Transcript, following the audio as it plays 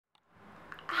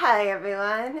Hi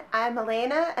everyone, I'm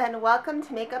Elena and welcome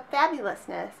to Makeup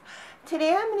Fabulousness.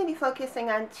 Today I'm going to be focusing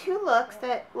on two looks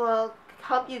that will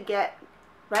help you get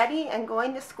ready and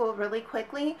going to school really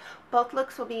quickly. Both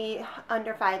looks will be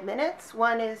under 5 minutes.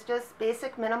 One is just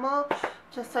basic minimal,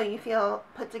 just so you feel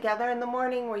put together in the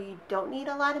morning where you don't need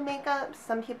a lot of makeup.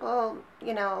 Some people,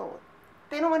 they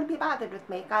don't want to be bothered with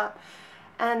makeup.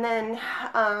 And then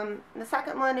the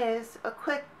second one is a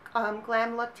quick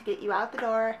glam look to get you out the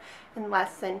door in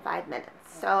less than 5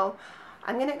 minutes. So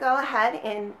I'm going to go ahead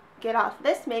and get off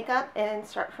this makeup and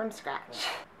start from scratch.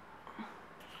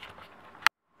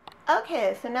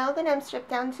 Okay, so now that I'm stripped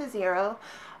down to zero,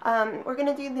 we're going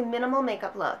to do the minimal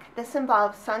makeup look. This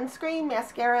involves sunscreen,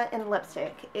 mascara, and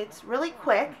lipstick. It's really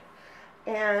quick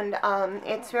and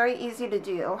it's very easy to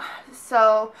do.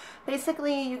 So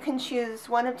basically you can choose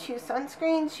one of two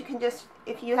sunscreens. You can just,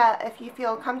 if you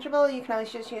feel comfortable, you can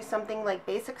always just use something like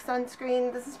basic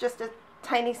sunscreen. This is just a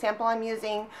tiny sample I'm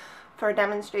using for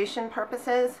demonstration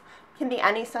purposes. It can be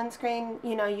any sunscreen,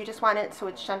 you just want it so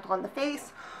it's gentle on the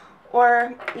face.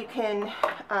 Or you can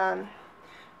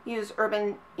use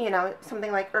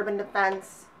something like Urban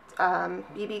Defense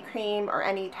BB cream or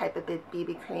any type of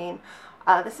BB cream.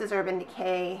 This is Urban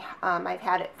Decay. I've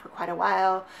had it for quite a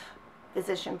while.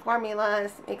 Physician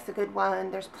Formulas makes a good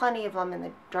one. There's plenty of them in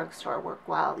the drugstore, work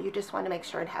well. You just want to make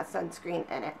sure it has sunscreen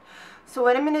in it. So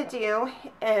what I'm going to do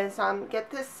is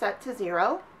get this set to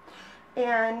zero,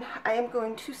 and I am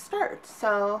going to start.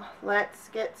 So let's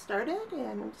get started,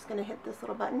 and I'm just going to hit this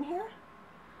little button here,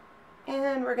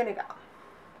 and we're going to go.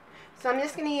 So I'm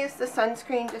just going to use the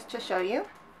sunscreen just to show you,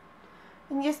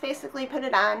 and just basically put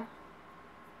it on.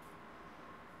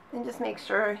 And just make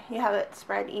sure you have it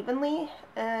spread evenly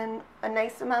and a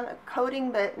nice amount of coating,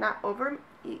 but not over.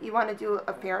 You want to do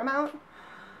a fair amount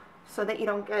so that you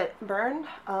don't get burned.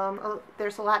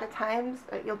 There's a lot of times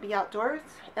that you'll be outdoors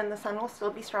and the sun will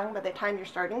still be strong by the time you're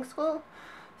starting school.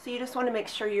 So you just want to make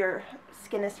sure your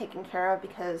skin is taken care of,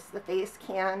 because the face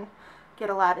can get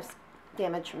a lot of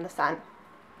damage from the sun.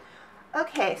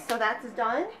 Okay, so that's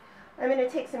done. I'm going to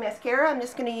take some mascara. I'm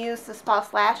just going to use this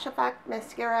False Lash Effect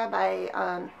mascara by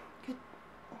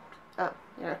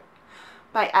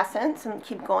Essence, and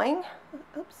keep going.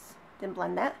 Oops, didn't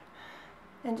blend that.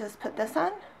 And just put this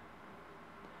on.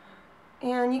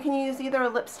 And you can use either a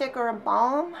lipstick or a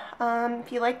balm.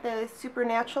 If you like the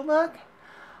supernatural look,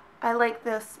 I like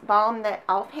this balm that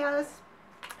e.l.f. has.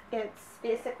 It's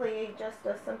basically just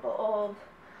a simple old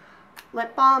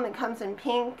lip balm. It comes in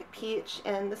pink, peach,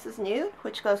 and this is nude,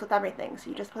 which goes with everything. So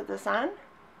you just put this on.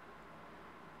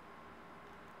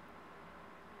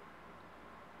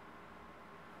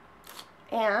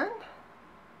 And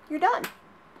you're done.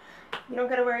 You don't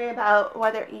got to worry about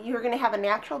whether you're going to have a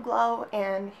natural glow,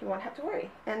 and you won't have to worry.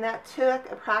 And that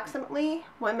took approximately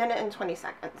 1 minute and 20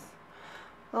 seconds,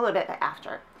 a little bit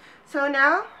after. So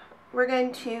now we're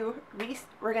going to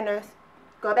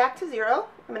go back to zero.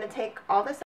 I'm going to take all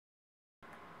this out.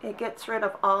 It gets rid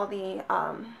of all the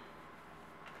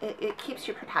it keeps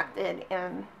you protected,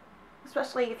 and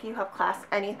especially if you have class,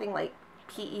 anything like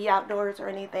PE outdoors or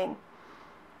anything,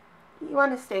 you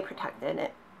want to stay protected.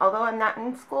 Although I'm not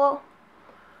in school,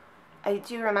 I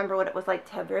do remember what it was like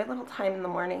to have very little time in the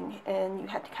morning and you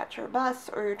had to catch your bus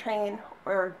or your train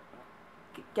or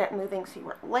get moving so you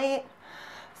weren't late.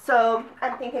 So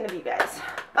I'm thinking of you guys.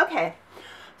 Okay,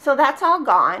 so that's all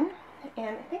gone,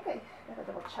 and I think I gotta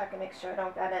double check and make sure I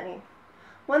don't got any.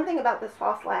 One thing about this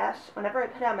false lash, whenever I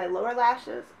put on my lower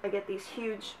lashes, I get these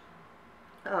huge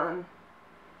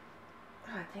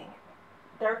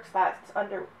dark spots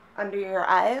under your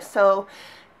eyes. So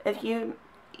if you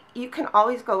can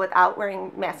always go without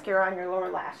wearing mascara on your lower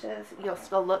lashes. You'll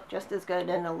still look just as good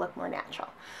and it'll look more natural.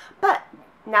 But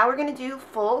now we're going to do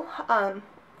full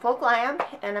glam,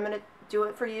 and I'm going to do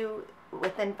it for you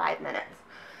within 5 minutes.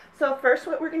 So first,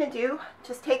 what we're going to do,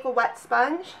 just take a wet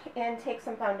sponge and take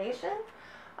some foundation.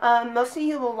 Most of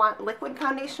you will want liquid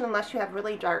foundation unless you have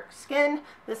really dark skin.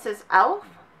 This is e.l.f.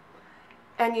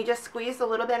 and you just squeeze a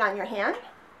little bit on your hand.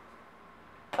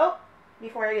 Oh,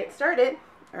 before I get started,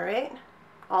 all right,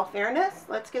 all fairness,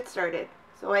 let's get started.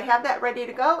 So I have that ready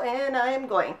to go, and I am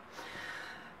going.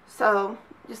 So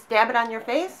just dab it on your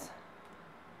face.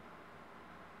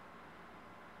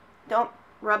 Don't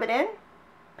rub it in,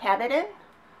 pat it in.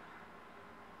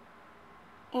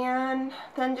 And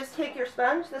then just take your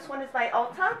sponge. This one is by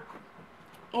Ulta,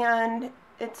 and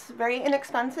it's very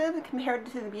inexpensive compared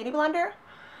to the Beauty Blender.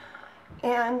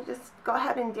 And just go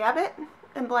ahead and dab it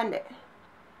and blend it.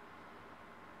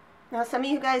 Now some of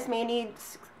you guys may need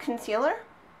concealer,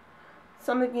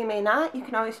 Some of you may not. You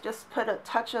can always just put a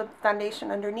touch of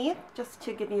foundation underneath just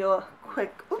to give you a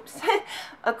quick, oops,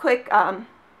 a quick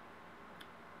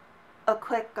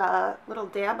little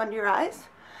dab under your eyes.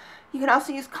 You can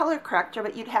also use color corrector,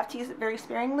 but you'd have to use it very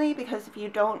sparingly because if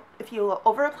you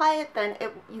over apply it, then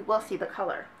you will see the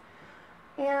color.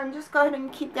 And just go ahead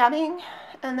and keep dabbing.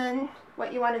 And then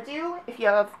what you want to do, if you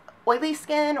have oily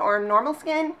skin or normal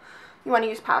skin, you want to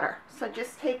use powder. So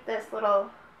just take this little,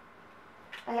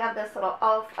 I have this little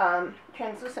e.l.f.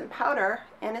 translucent powder,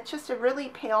 and it's just a really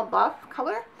pale buff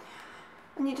color.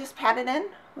 And you just pat it in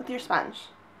with your sponge.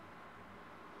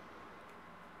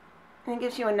 And it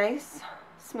gives you a nice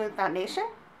smooth foundation.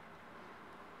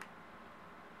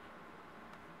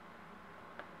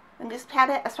 And just pat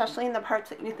it, especially in the parts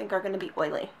that you think are going to be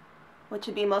oily, which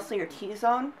would be mostly your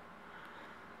T-zone.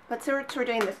 But since we're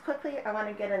doing this quickly, I want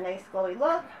to get a nice glowy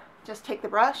look. Just take the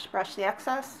brush the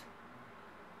excess.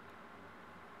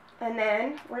 And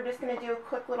then we're just going to do a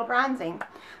quick little bronzing.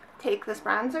 Take this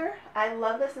bronzer. I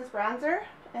love this as bronzer.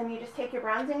 And you just take your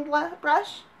bronzing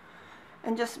brush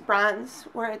and just bronze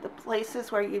where the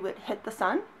places where you would hit the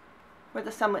sun, where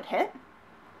the sun would hit.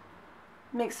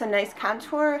 Makes a nice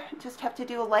contour. Just have to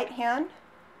do a light hand.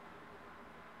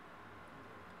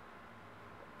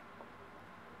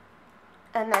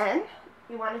 And then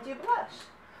you want to do blush.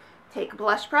 Take a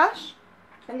blush brush.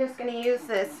 I'm just going to use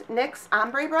this NYX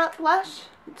Ombre blush.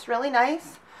 It's really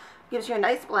nice. Gives you a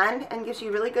nice blend and gives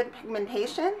you really good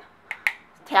pigmentation.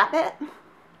 Tap it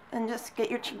and just get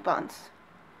your cheekbones.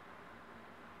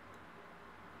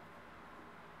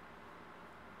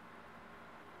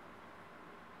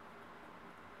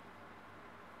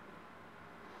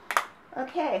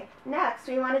 Okay, next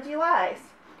we want to do eyes.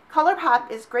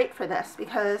 Colourpop is great for this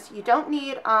because you don't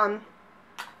need,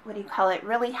 what do you call it,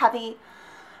 really heavy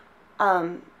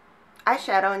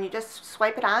eyeshadow, and you just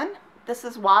swipe it on. This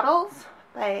is Wattles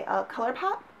by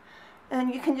Colourpop,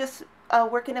 and you can just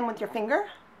work it in with your finger.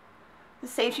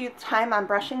 This saves you time on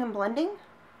brushing and blending.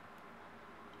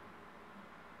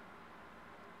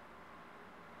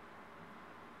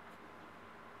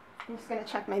 I'm just going to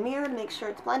check my mirror to make sure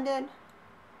it's blended.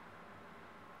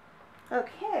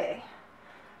 Okay,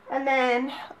 and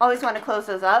then always want to close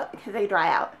those up because they dry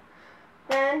out.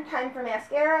 Then time for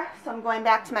mascara, so I'm going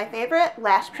back to my favorite,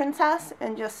 Lash Princess,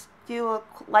 and just do a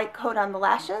light coat on the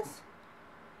lashes.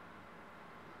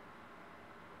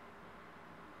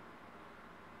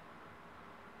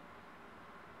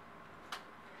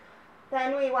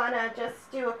 Then we want to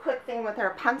just do a quick thing with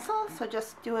our pencil, so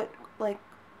just do it like,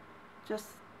 just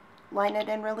line it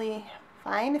in really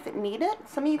fine if it need it.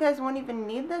 Some of you guys won't even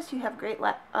need this. You have great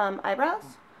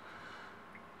eyebrows.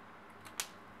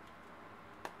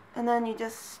 And then you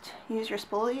just use your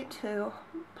spoolie to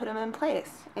put them in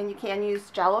place. And you can use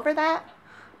gel over that,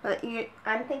 but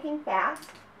I'm thinking fast.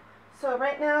 So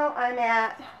right now I'm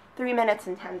at 3 minutes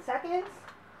and 10 seconds.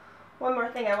 One more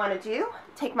thing I want to do,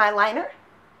 take my liner.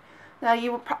 Now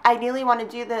you ideally want to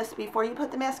do this before you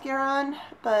put the mascara on,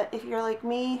 but if you're like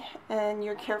me and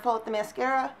you're careful with the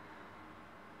mascara,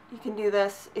 you can do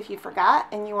this if you forgot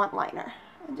and you want liner.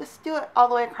 And just do it all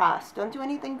the way across. Don't do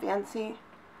anything fancy.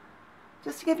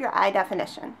 Just to give your eye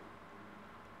definition.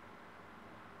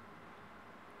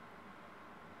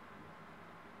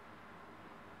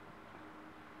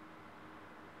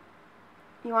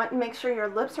 You want to make sure your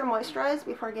lips are moisturized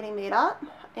before getting made up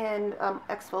and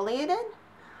exfoliated.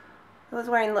 I was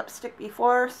wearing lipstick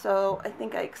before, so I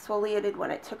think I exfoliated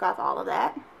when I took off all of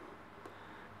that.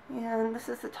 And this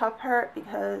is the tough part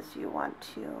because you want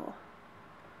to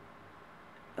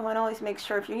always make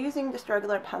sure if you're using just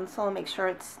regular pencil, make sure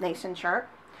it's nice and sharp,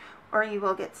 or you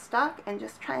will get stuck, and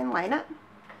just try and line it.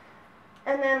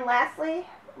 And then lastly,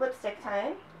 lipstick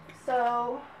time.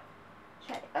 So,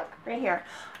 check it out right here.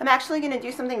 I'm actually going to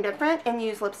do something different and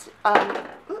use lipstick.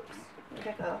 Oops, where'd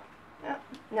it go?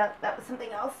 No, that was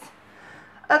something else.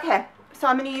 Okay, so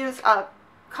I'm going to use a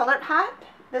Colourpop.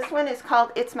 This one is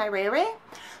called It's My Ray Ray.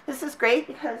 This is great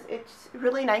because it's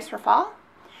really nice for fall.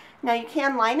 Now you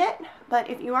can line it, but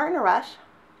if you are in a rush,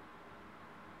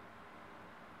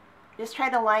 just try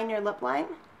to line your lip line.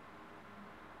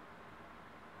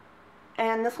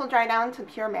 And this will dry down to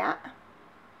pure matte.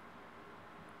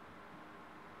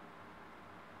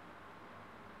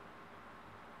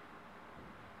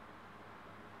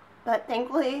 But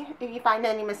thankfully, if you find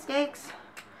any mistakes,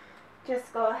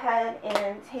 just go ahead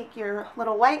and take your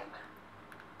little wipe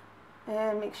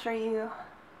and make sure you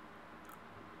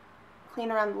clean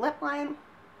around the lip line.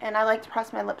 And I like to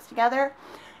press my lips together.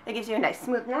 It gives you a nice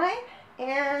smooth line.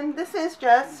 And this is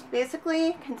just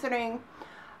basically, considering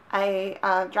I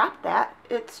dropped that,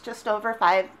 it's just over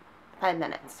 5 5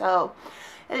 minutes. So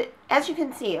as you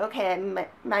can see, okay, I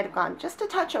might have gone just a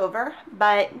touch over,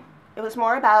 but it was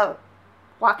more about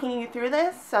walking you through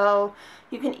this, so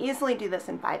you can easily do this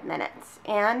in 5 minutes.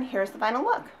 And here's the final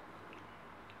look.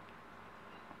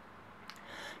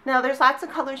 Now there's lots of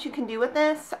colors you can do with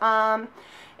this.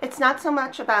 It's not so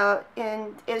much about,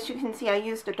 and as you can see, I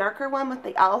used a darker one with the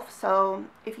e.l.f. So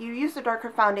if you use a darker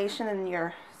foundation in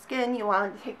your skin, you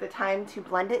want to take the time to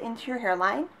blend it into your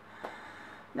hairline.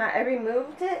 Now I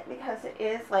removed it because it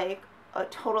is like a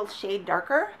total shade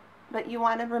darker, but you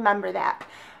want to remember that.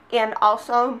 And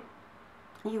also,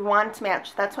 you want to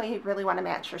match, that's why you really want to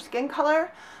match your skin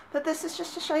color, but this is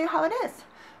just to show you how it is.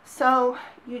 So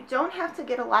you don't have to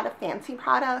get a lot of fancy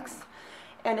products,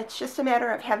 and it's just a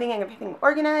matter of having everything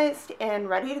organized and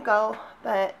ready to go,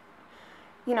 but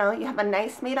you know, you have a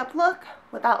nice made up look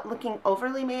without looking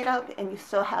overly made up, and you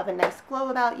still have a nice glow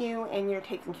about you, and you're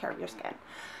taking care of your skin.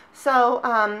 So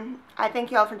I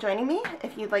thank you all for joining me.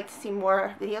 If you'd like to see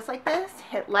more videos like this,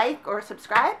 hit like or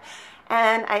subscribe.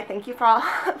 And I thank you for all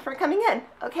for coming in.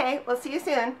 Okay, we'll see you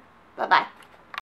soon. Bye-bye.